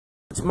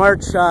It's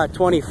March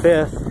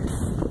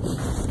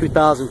 25th,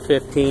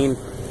 2015.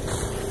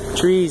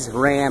 Trees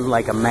ran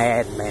like a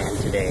madman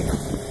today.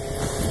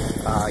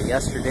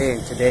 Yesterday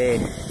and today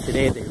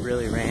they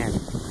really ran.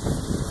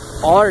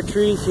 All our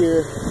trees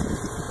here,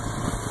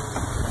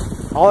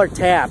 all our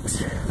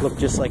taps look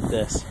just like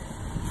this.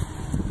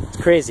 It's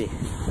crazy.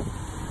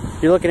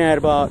 You're looking at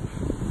about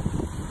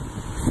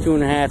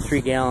 2.5, 3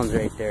 gallons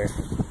right there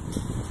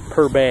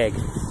per bag.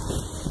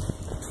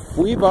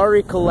 We've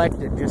already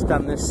collected just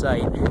on this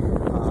site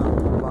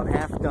about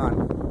half done,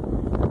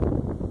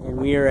 and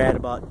we are at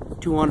about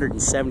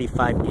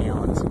 275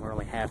 gallons, and we're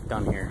only half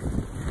done here.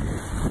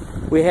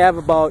 We have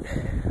about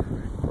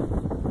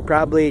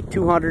probably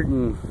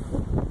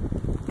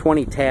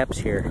 220 taps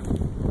here.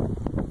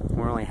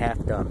 We're only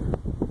half done.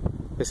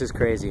 This is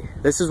crazy.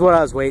 This is what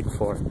I was waiting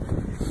for.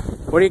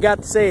 What do you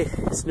got to say,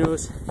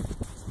 Snooze?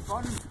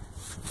 Fun.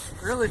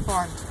 Really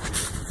fun.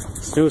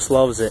 Snooze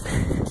loves it.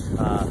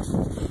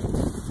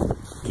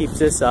 Keeps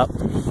this up.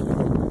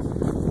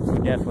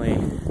 We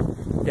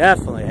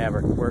definitely have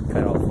our work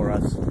cut out for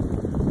us.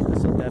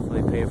 This will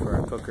definitely pay for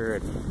our cooker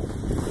and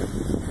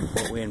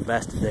what we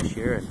invested this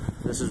year, and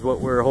this is what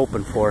we're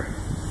hoping for.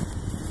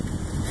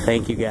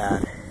 Thank you,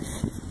 God.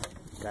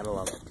 Gotta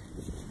love it.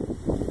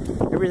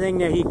 Everything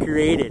that He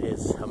created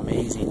is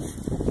amazing.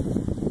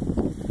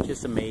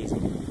 Just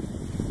amazing.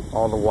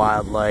 All the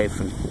wildlife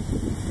and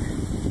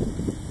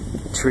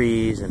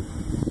trees and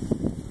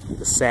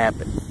the sap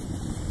that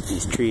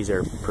these trees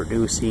are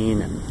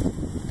producing, and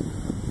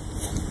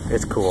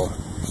it's cool.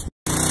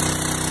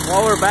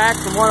 Well, we're back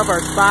from one of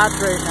our spots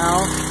right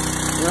now.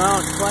 You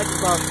know, it's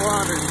collecting about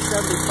 475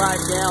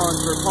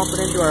 gallons. We're pumping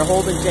into our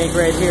holding tank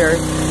right here.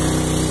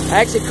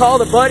 I actually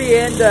called a buddy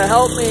in to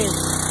help me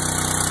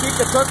keep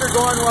the cooker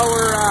going while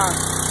we're out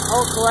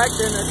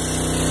collecting.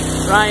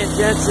 It's Ryan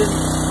Jensen,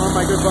 one of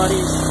my good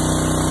buddies.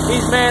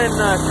 He's manning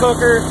the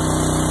cooker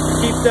to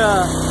keep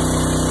the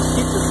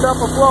stuff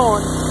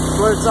a-flowing. That's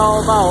what it's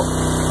all about.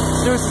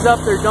 Snooze is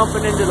up there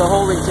dumping into the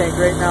holding tank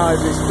right now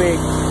as we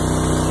speak.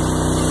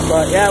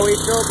 But yeah, we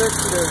filled this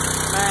to the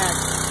max.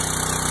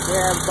 We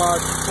have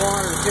about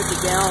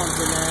 450 gallons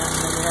in that,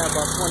 and then we have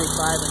about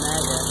 25 in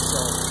that yet.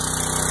 So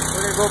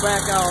we're gonna go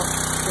back out.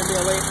 It's gonna be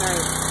a late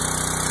night.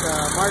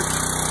 It's March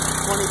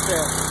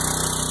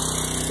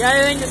 25th. Got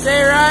anything to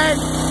say,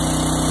 Ryan?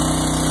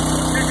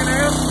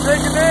 Take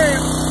a name.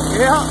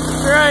 Yeah,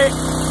 that's right.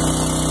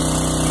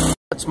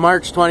 It's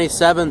March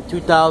 27th,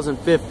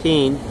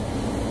 2015.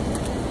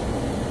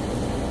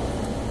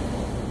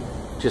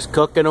 Just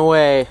cooking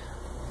away. You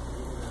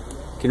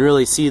can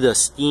really see the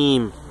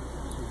steam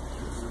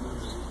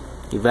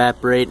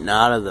evaporating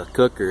out of the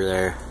cooker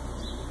there.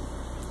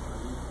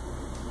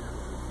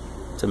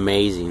 It's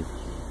amazing.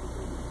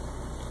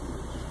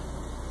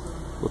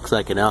 Looks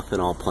like an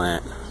ethanol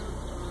plant.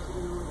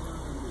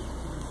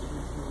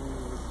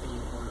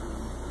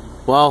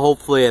 Well,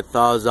 hopefully it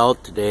thaws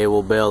out today.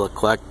 We'll be able to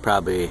collect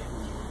probably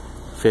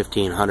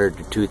 1,500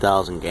 to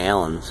 2,000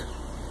 gallons.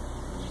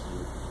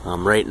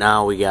 Right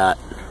now we got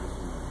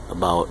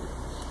about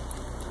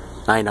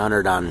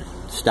 900 on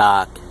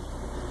stock,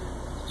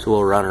 so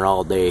we'll run it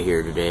all day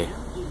here today.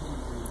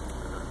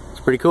 It's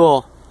pretty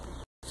cool.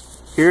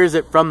 Here's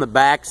it from the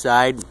back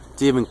side.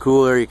 It's even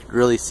cooler. You can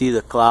really see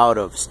the cloud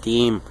of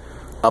steam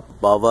up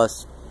above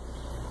us.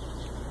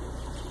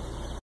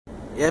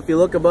 Yeah, if you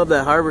look above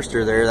that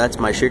harvester there, that's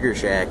my sugar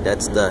shack.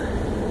 It's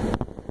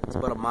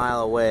about a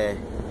mile away.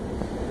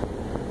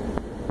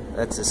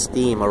 That's the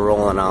steam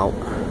rolling out.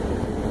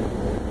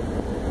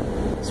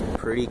 It's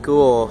pretty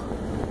cool.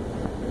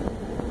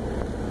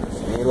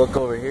 When you look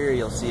over here,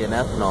 you'll see an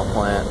ethanol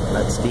plant.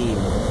 That's steam.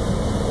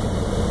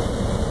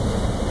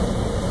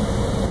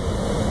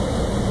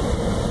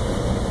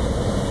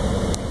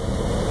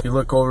 If you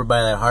look over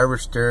by that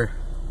harvester,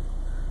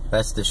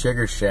 that's the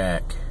sugar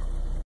shack.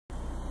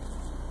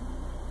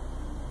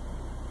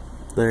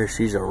 There,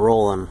 she's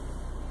a-rolling.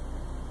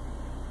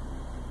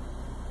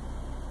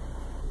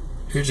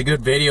 Here's a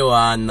good video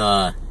on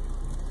the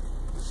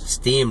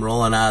steam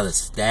rolling out of the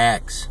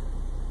stacks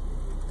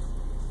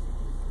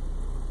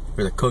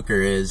where the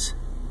cooker is,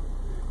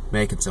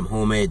 making some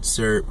homemade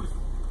syrup.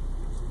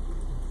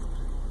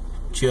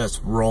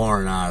 Just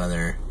roaring out of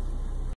there.